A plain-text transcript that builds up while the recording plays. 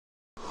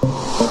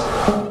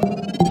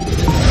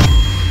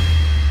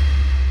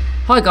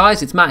Hi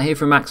guys, it's Matt here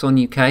from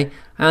Maxon UK,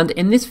 and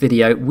in this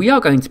video we are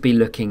going to be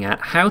looking at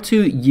how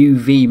to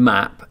UV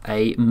map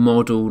a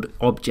modelled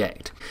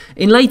object.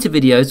 In later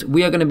videos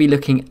we are going to be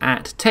looking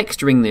at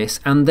texturing this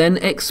and then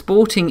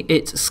exporting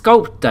its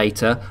sculpt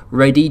data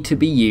ready to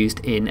be used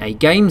in a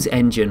games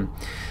engine.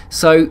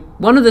 So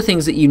one of the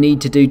things that you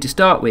need to do to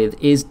start with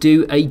is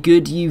do a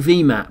good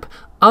UV map.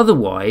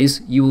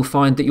 Otherwise you will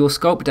find that your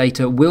sculpt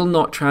data will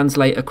not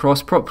translate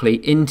across properly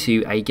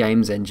into a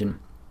games engine.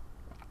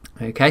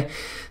 Okay,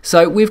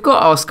 so we've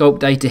got our sculpt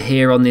data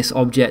here on this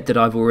object that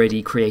I've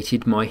already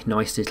created, my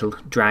nice little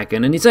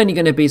dragon, and it's only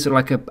going to be sort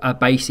of like a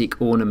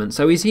basic ornament,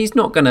 so he's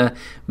not going to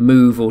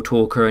move or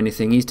talk or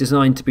anything. He's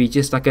designed to be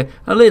just like a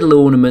little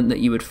ornament that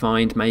you would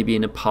find maybe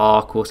in a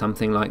park or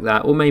something like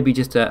that, or maybe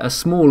just a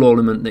small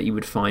ornament that you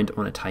would find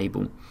on a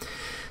table.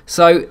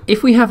 So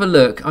if we have a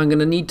look, I'm going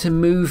to need to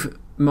move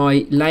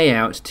my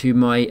layout to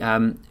my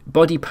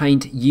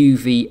BodyPaint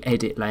UV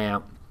edit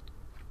layout.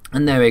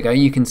 And there we go,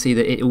 you can see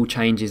that it all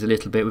changes a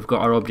little bit. We've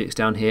got our objects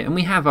down here and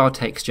we have our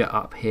texture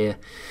up here.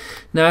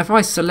 Now if I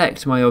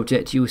select my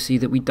object, you'll see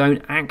that we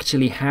don't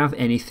actually have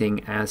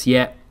anything as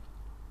yet.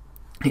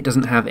 It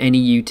doesn't have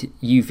any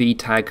UV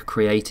tag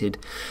created.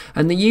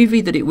 And the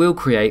UV that it will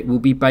create will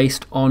be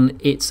based on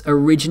its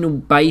original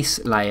base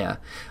layer,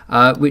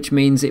 which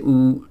means it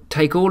will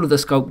take all of the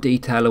sculpt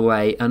detail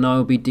away and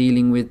I'll be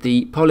dealing with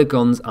the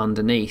polygons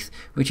underneath,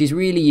 which is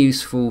really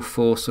useful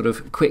for sort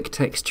of quick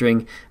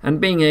texturing and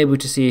being able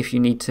to see if you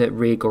need to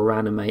rig or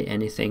animate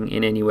anything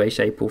in any way,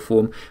 shape or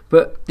form.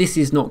 But this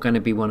is not going to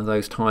be one of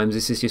those times.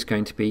 This is just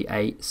going to be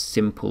a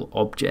simple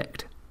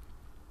object.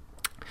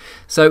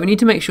 So we need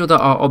to make sure that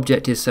our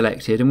object is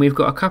selected, and we've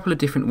got a couple of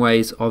different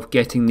ways of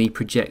getting the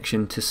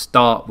projection to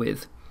start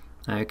with.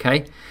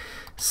 Okay,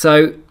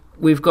 so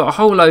we've got a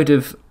whole load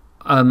of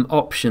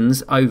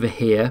options over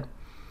here,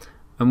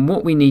 and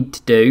what we need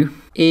to do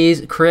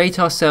is create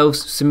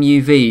ourselves some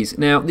UVs.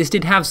 Now this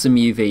did have some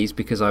UVs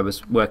because I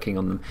was working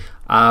on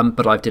them,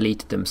 but I've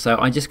deleted them, so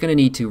I'm just going to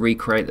need to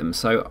recreate them.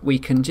 So we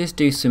can just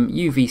do some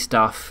UV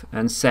stuff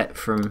and set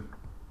from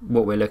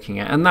what we're looking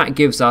at, and that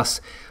gives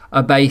us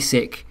a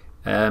basic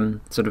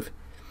sort of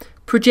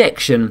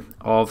projection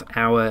of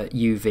our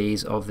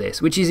UVs of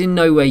this, which is in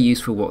no way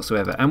useful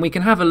whatsoever, and we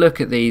can have a look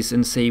at these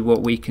and see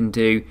what we can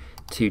do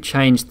to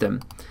change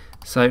them.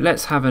 So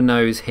let's have a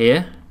nose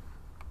here.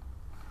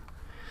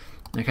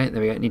 Okay,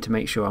 there we go. Need to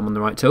make sure I'm on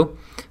the right tool.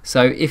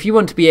 So if you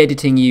want to be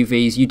editing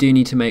UVs, you do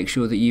need to make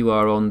sure that you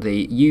are on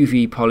the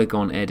UV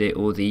polygon edit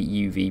or the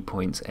UV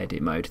points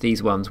edit mode.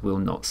 These ones will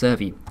not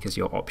serve you because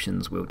your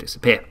options will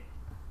disappear.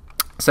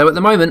 So at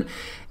the moment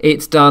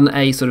it's done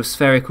a sort of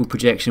spherical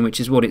projection, which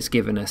is what it's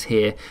given us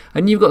here,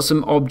 and you've got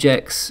some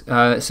objects,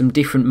 some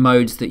different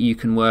modes that you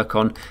can work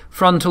on.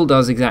 Frontal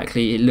does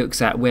exactly, it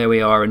looks at where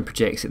we are and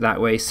projects it that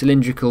way.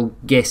 Cylindrical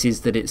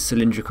guesses that it's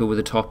cylindrical with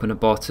a top and a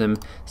bottom.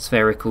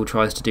 Spherical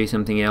tries to do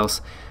something else.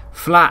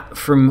 Flat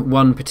from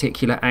one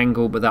particular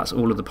angle, but that's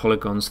all of the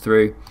polygons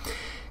through.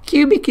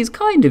 Cubic is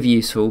kind of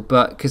useful,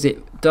 but because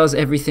it does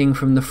everything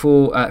from the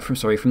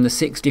from the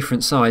 6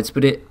 different sides,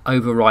 but it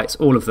overwrites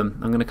all of them.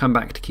 I'm going to come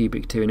back to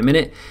cubic 2 in a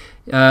minute.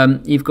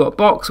 You've got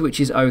box,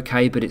 which is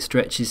okay, but it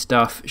stretches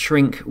stuff.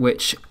 Shrink,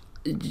 which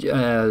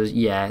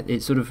yeah,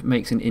 it sort of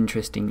makes an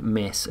interesting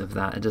mess of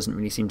that. It doesn't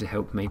really seem to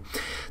help me.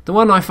 The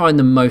one I find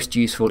the most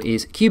useful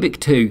is cubic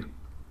 2.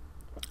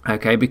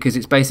 Okay, because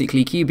it's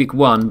basically cubic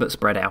 1 but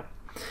spread out.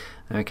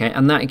 Okay,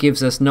 and that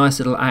gives us nice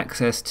little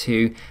access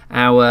to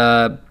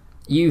our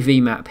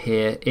UV map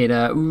here in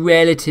a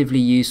relatively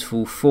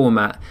useful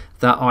format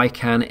that I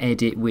can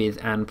edit with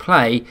and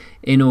play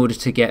in order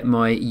to get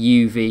my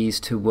UVs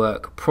to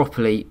work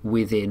properly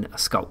within a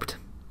sculpt.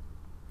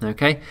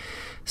 Okay,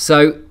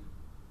 so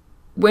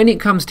when it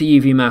comes to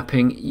UV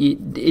mapping,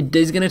 it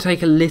is going to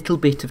take a little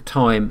bit of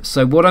time.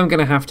 So what I'm going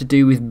to have to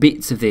do with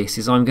bits of this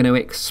is I'm going to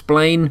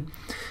explain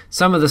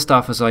some of the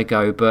stuff as I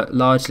go, but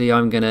largely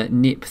I'm going to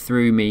nip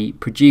through me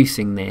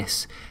producing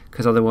this,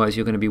 because otherwise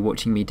you're going to be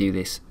watching me do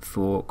this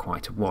for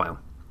quite a while.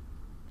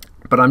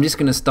 But I'm just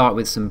going to start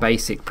with some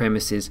basic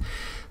premises.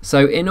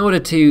 So in order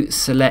to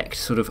select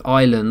sort of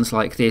islands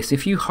like this,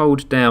 if you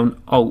hold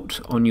down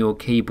Alt on your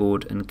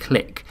keyboard and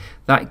click,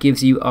 that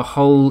gives you a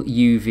whole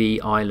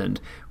UV island,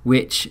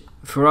 which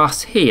for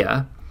us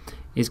here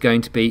is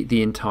going to be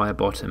the entire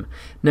bottom.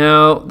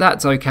 Now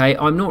that's okay,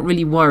 I'm not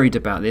really worried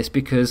about this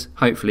because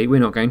hopefully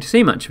we're not going to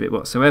see much of it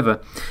whatsoever.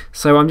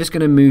 So I'm just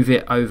going to move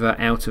it over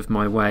out of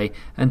my way,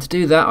 and to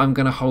do that I'm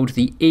going to hold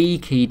the E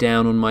key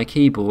down on my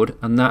keyboard,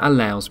 and that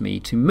allows me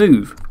to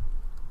move.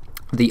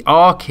 The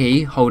R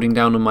key holding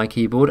down on my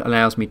keyboard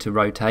allows me to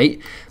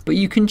rotate, but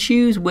you can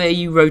choose where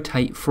you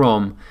rotate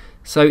from.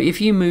 So if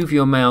you move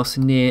your mouse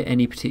near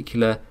any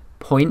particular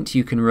point,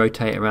 you can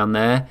rotate around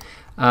there.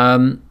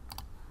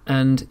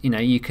 And you know,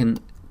 you can,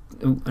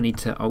 I need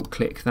to alt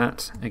click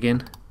that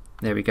again,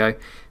 there we go.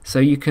 So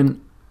you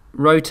can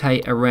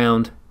rotate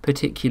around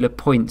particular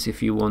points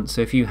if you want.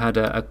 So if you had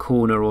a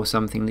corner or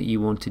something that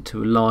you wanted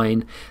to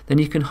align, then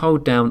you can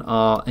hold down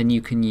R and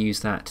you can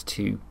use that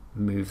to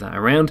move that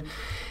around.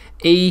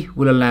 E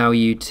will allow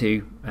you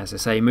to, as I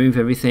say, move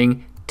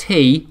everything.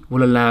 T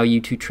will allow you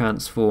to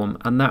transform,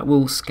 and that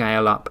will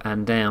scale up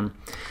and down.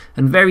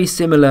 And very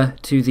similar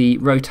to the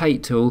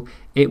rotate tool,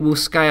 it will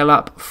scale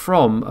up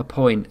from a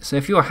point. So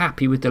if you're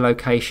happy with the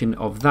location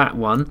of that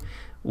one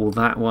or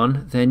that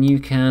one, then you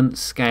can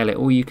scale it,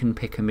 or you can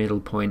pick a middle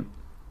point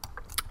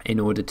in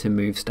order to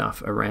move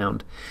stuff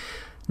around.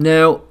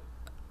 Now,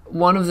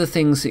 one of the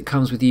things that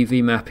comes with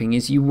UV mapping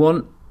is you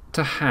want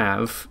to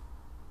have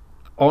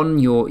on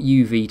your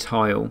UV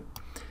tile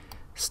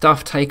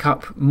stuff take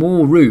up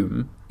more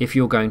room if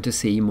you're going to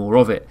see more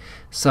of it.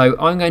 So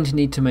I'm going to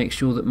need to make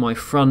sure that my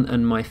front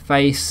and my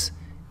face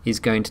is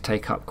going to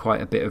take up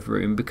quite a bit of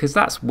room, because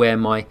that's where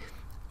my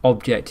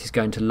object is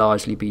going to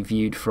largely be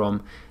viewed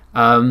from.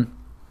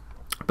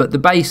 But the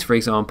base, for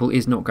example,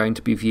 is not going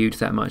to be viewed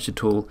that much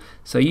at all.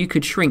 So you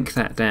could shrink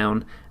that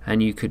down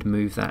and you could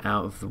move that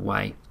out of the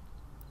way.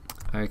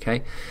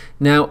 Okay,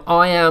 now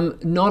I am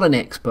not an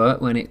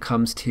expert when it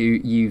comes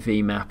to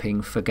UV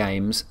mapping for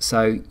games,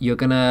 so you're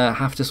gonna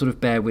have to sort of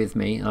bear with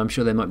me. I'm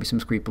sure there might be some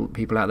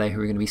people out there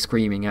who are going to be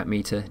screaming at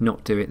me to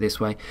not do it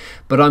this way,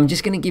 but I'm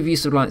just going to give you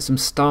sort of like some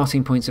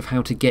starting points of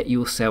how to get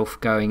yourself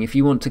going. If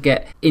you want to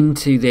get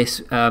into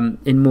this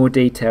in more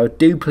detail,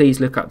 do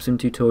please look up some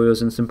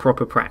tutorials and some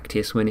proper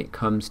practice when it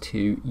comes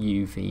to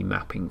UV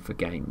mapping for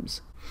games.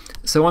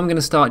 So I'm going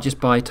to start just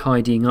by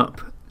tidying up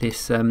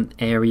this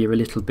area a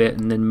little bit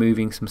and then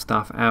moving some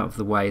stuff out of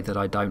the way that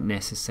I don't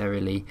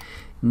necessarily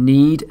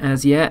need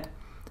as yet.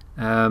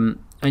 And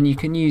you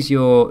can use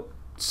your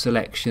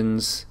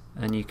selections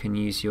and you can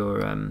use your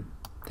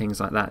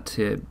things like that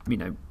to, you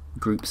know,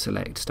 group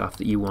select stuff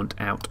that you want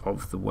out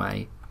of the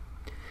way.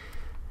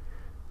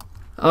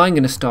 I'm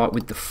going to start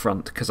with the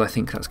front because I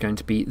think that's going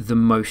to be the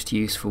most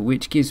useful,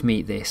 which gives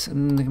me this,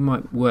 and I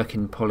might work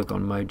in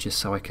polygon mode just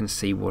so I can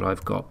see what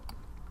I've got.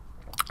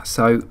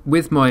 So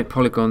with my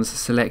polygons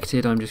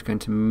selected, I'm just going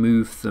to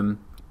move them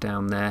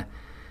down there,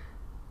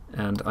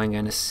 and I'm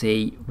going to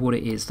see what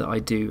it is that I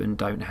do and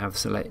don't have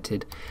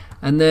selected.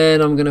 And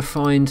then I'm going to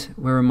find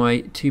where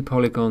my two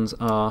polygons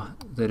are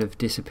that have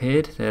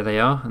disappeared. There they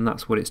are, and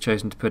that's what it's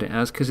chosen to put it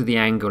as. Because of the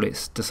angle,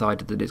 it's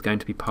decided that it's going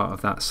to be part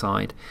of that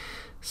side.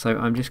 So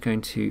I'm just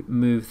going to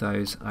move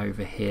those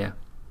over here.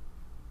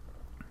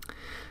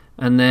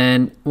 And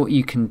then what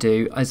you can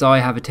do is, I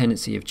have a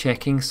tendency of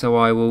checking, so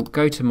I will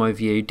go to my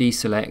view,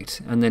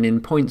 deselect, and then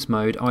in points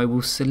mode I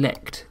will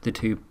select the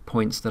 2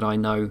 points that I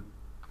know,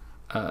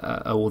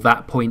 or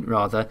that point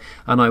rather,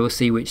 and I will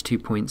see which 2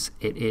 points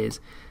it is.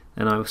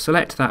 And I will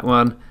select that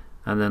one,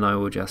 and then I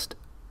will just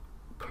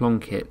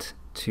plonk it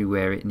to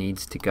where it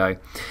needs to go.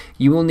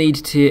 You will need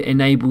to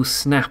enable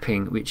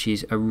snapping, which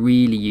is a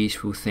really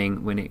useful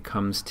thing when it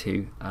comes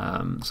to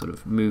sort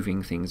of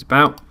moving things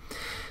about.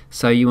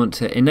 So you want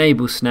to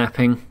enable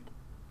snapping,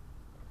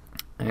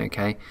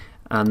 okay,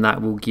 and that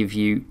will give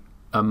you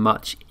a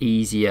much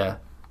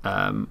easier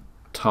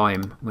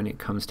time when it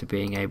comes to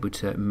being able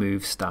to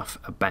move stuff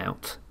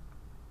about.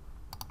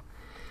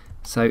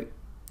 So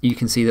you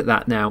can see that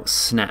that now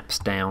snaps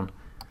down.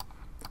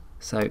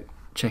 So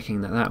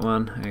checking that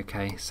one,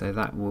 okay, so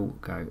that will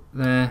go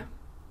there,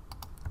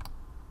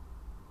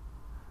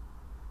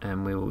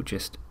 and we will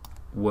just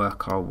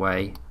work our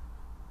way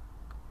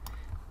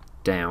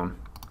down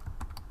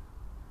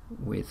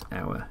with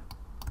our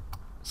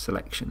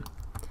selection.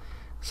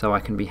 So I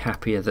can be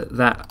happier that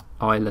that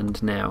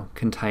island now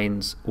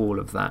contains all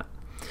of that.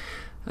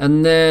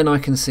 And then I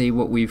can see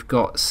what we've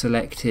got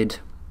selected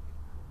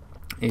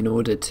in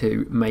order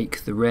to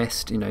make the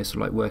rest, you know, sort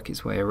of like work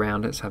its way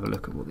around. Let's have a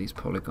look at what these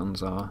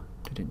polygons are.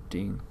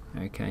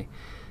 Okay,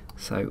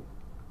 so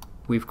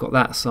we've got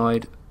that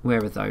side.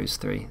 Where are those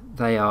three?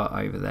 They are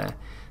over there.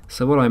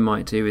 So what I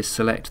might do is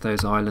select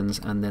those islands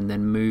and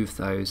then move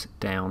those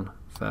down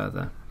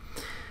further.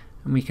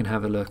 And we can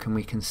have a look and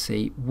we can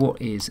see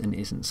what is and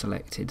isn't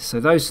selected.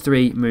 So those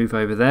three move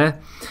over there,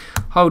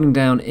 holding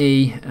down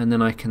E, and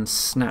then I can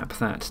snap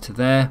that to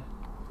there.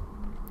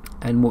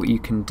 And what you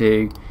can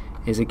do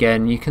is,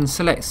 again, you can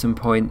select some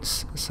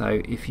points.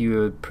 So if you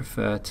would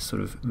prefer to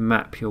sort of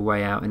map your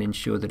way out and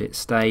ensure that it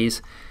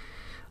stays,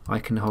 I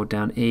can hold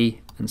down E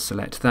and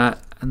select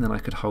that, and then I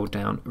could hold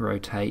down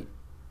rotate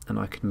and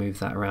I could move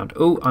that around.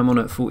 Oh, I'm on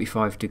a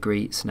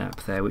 45-degree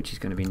snap there, which is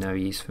going to be no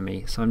use for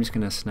me. So I'm just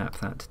going to snap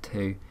that to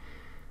 2.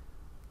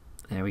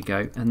 There we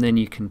go, and then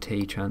you can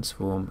T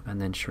transform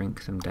and then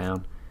shrink them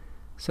down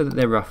so that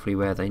they're roughly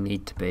where they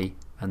need to be,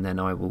 and then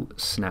I will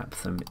snap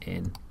them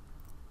in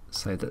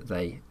so that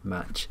they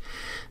match.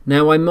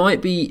 Now I might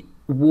be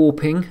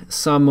warping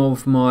some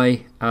of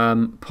my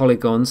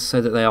polygons so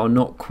that they are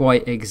not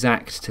quite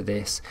exact to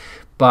this,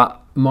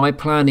 but my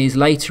plan is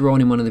later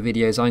on in one of the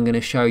videos I'm going to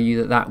show you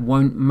that that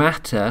won't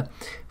matter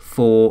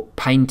for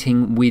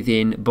painting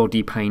within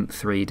BodyPaint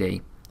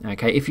 3D.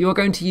 Okay, if you're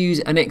going to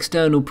use an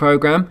external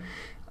program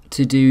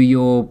to do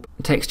your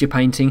texture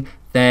painting,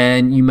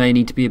 then you may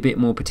need to be a bit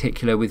more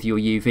particular with your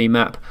UV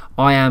map.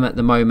 I am at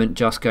the moment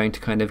just going to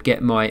kind of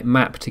get my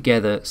map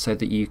together so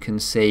that you can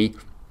see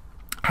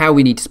how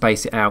we need to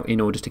space it out in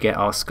order to get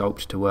our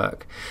sculpt to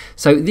work.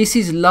 So this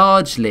is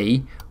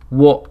largely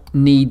what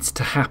needs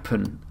to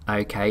happen.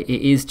 Okay,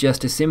 it is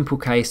just a simple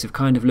case of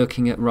kind of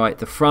looking at, right,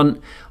 the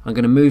front, I'm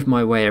going to move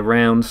my way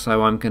around,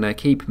 so I'm going to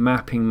keep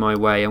mapping my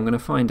way. I'm going to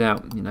find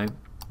out, you know,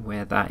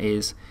 where that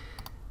is.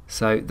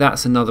 So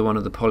that's another one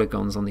of the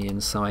polygons on the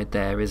inside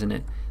there, isn't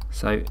it?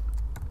 So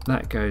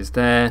that goes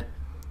there.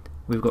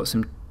 We've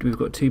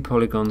got 2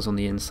 polygons on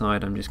the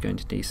inside. I'm just going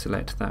to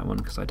deselect that one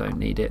because I don't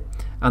need it,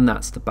 and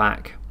that's the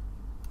back.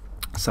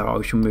 So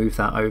I shall move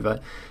that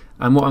over.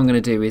 And what I'm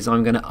going to do is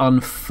I'm going to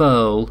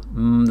unfurl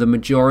the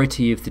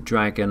majority of the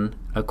dragon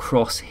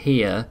across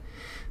here,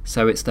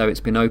 so it's though it's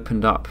been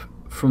opened up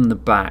from the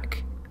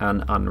back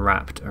and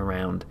unwrapped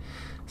around.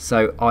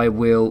 So I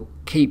will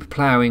keep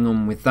ploughing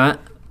on with that,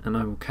 and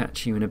I will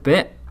catch you in a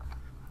bit.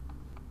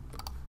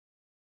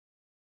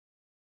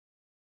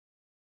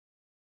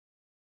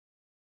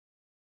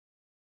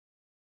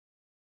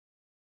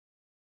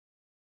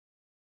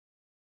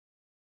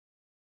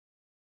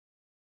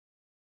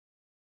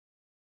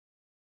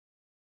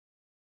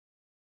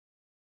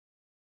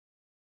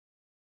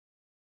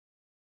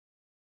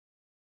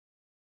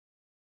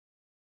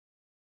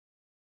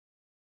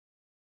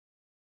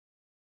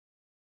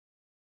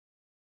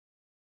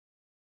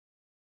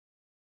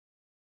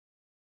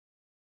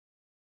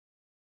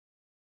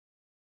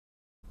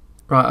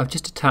 Right, I've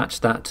just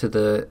attached that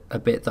to a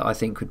bit that I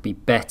think would be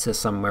better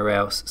somewhere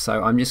else,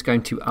 so I'm just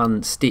going to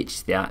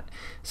unstitch that.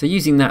 So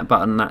using that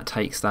button, that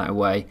takes that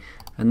away,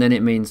 and then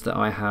it means that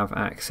I have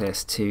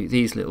access to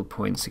these little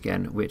points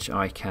again, which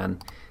I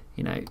can,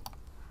 you know,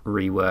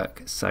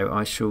 rework. So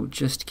I shall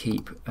just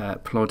keep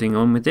plodding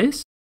on with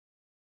this.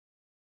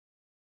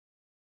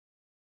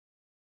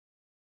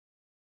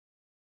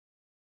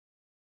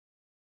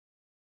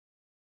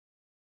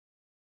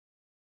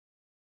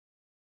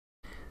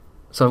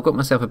 So I've got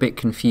myself a bit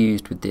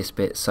confused with this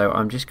bit, so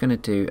I'm just going to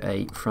do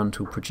a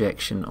frontal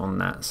projection on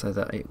that so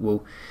that it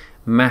will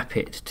map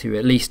it to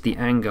at least the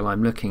angle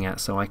I'm looking at,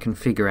 so I can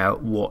figure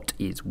out what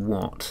is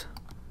what.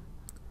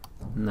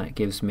 And that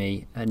gives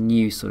me a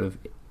new sort of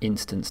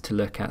instance to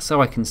look at,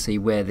 so I can see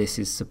where this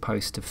is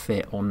supposed to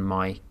fit on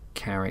my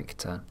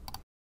character.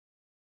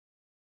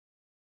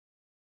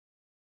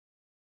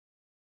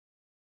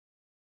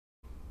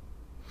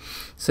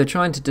 So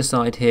trying to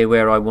decide here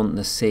where I want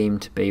the seam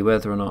to be,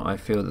 whether or not I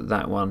feel that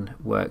that one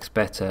works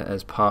better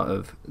as part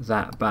of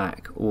that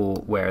back, or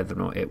whether or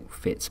not it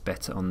fits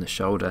better on the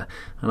shoulder.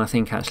 And I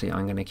think actually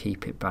I'm going to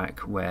keep it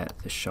back where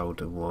the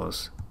shoulder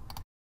was.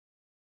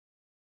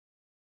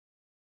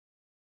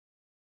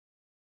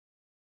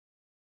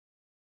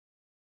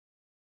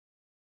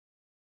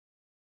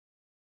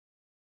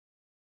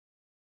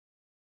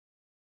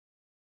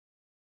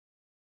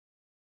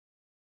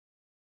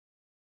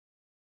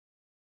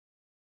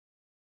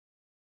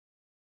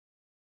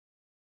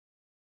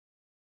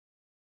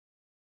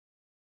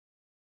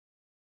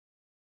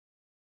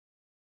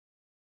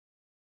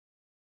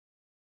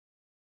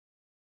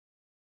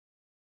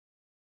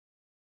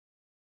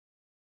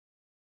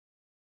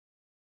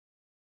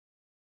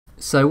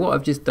 So what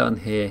I've just done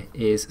here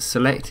is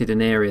selected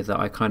an area that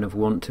I kind of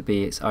want to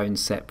be its own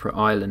separate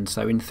island.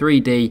 So in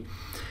 3D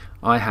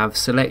I have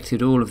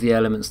selected all of the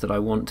elements that I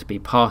want to be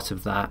part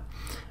of that,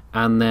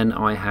 and then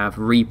I have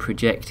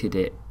reprojected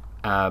it.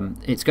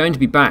 It's going to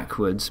be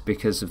backwards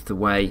because of the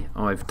way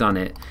I've done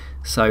it.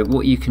 So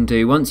what you can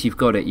do once you've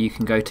got it, you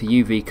can go to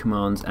UV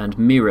commands and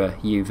mirror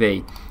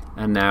UV,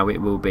 and now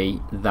it will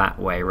be that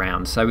way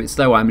around. So it's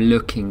though I'm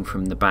looking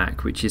from the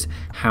back, which is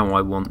how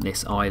I want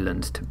this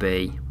island to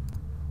be.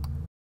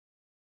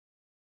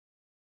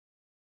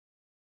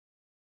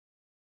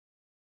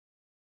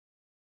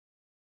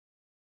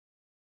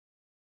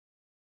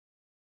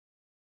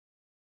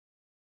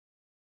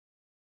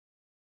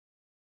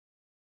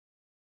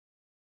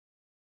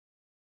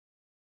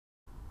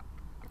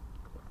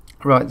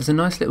 Right, there's a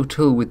nice little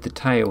tool with the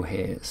tail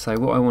here, so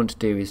what I want to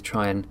do is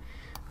try and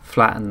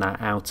flatten that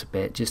out a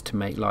bit just to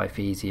make life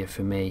easier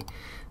for me.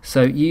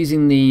 So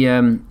using the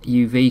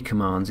UV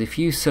commands, if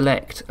you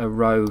select a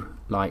row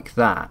like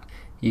that,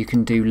 you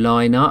can do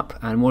line up,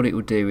 and what it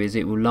will do is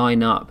it will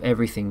line up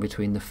everything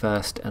between the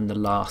first and the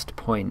last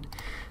point,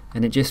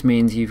 and it just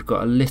means you've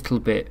got a little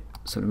bit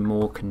sort of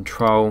more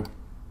control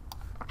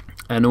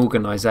and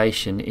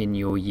organisation in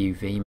your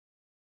UV.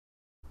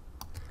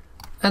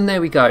 And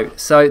there we go.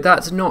 So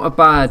that's not a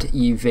bad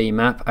UV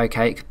map.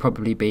 Okay, it could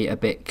probably be a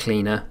bit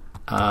cleaner,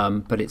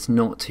 but it's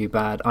not too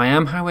bad. I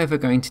am, however,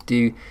 going to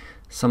do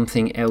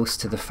something else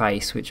to the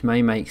face, which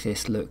may make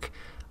this look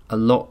a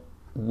lot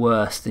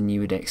worse than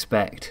you would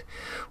expect.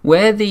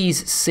 Where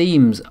these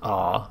seams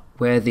are,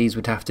 where these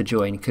would have to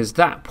join, because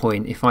that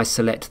point, if I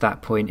select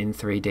that point in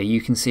 3D, you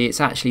can see it's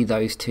actually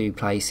those two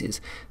places.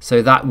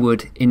 So that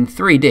would, in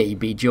 3D,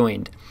 be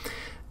joined.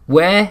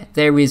 Where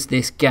there is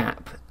this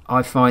gap,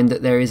 I find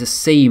that there is a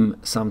seam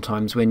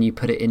sometimes when you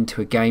put it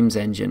into a games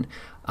engine.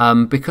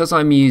 Because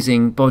I'm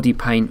using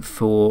BodyPaint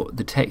for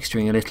the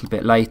texturing a little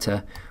bit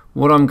later,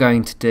 what I'm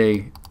going to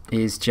do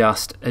is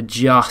just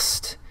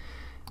adjust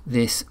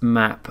this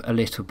map a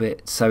little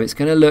bit, so it's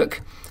going to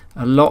look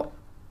a lot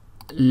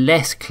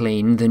less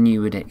clean than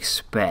you would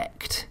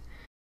expect.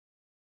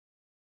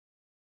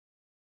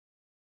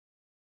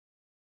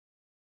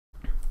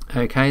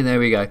 Okay, there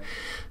we go.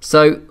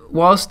 So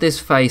whilst this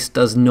face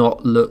does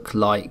not look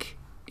like,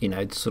 you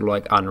know, sort of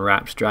like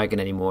Unwrap's dragon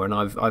anymore, and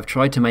I've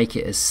tried to make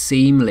it as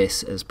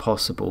seamless as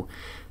possible.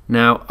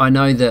 Now I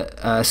know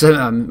that so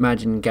I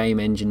imagine game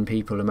engine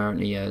people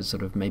apparently are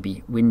sort of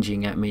maybe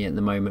whinging at me at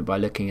the moment by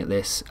looking at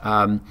this,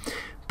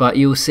 but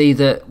you'll see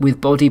that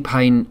with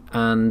BodyPaint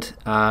and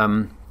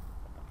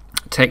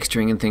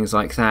texturing and things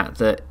like that,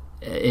 that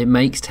it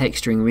makes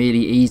texturing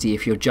really easy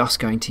if you're just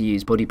going to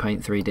use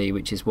BodyPaint 3D,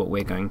 which is what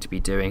we're going to be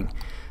doing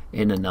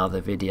in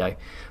another video.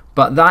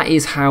 But that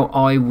is how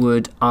I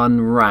would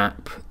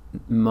unwrap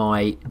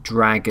my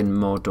dragon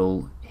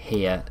model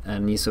here,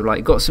 and you sort of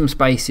like got some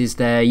spaces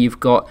there,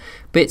 you've got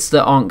bits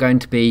that aren't going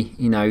to be,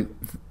 you know,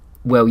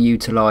 well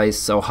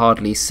utilized or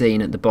hardly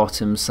seen at the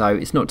bottom, so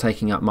it's not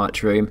taking up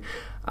much room,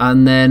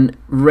 and then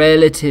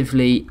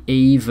relatively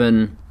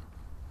even,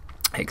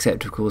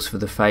 except of course for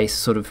the face,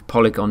 sort of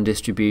polygon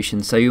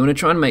distribution. So you want to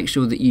try and make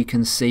sure that you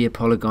can see a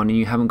polygon and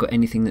you haven't got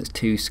anything that's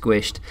too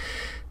squished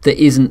that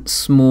isn't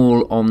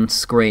small on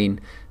screen.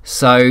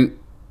 So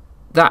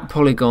that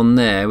polygon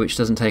there, which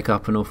doesn't take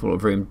up an awful lot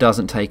of room,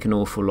 doesn't take an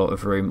awful lot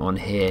of room on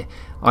here.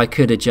 I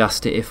could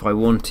adjust it if I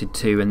wanted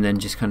to and then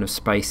just kind of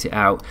space it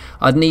out.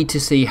 I'd need to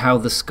see how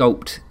the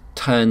sculpt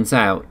turns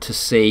out to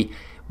see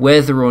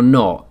whether or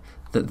not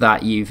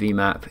that UV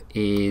map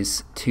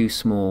is too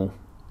small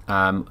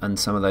and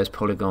some of those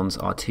polygons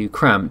are too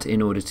cramped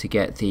in order to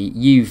get the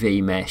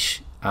UV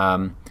mesh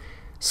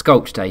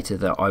sculpt data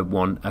that I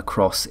want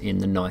across in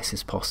the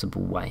nicest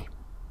possible way.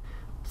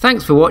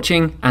 Thanks for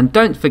watching, and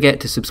don't forget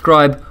to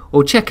subscribe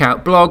or check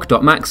out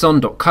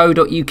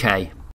blog.maxon.co.uk.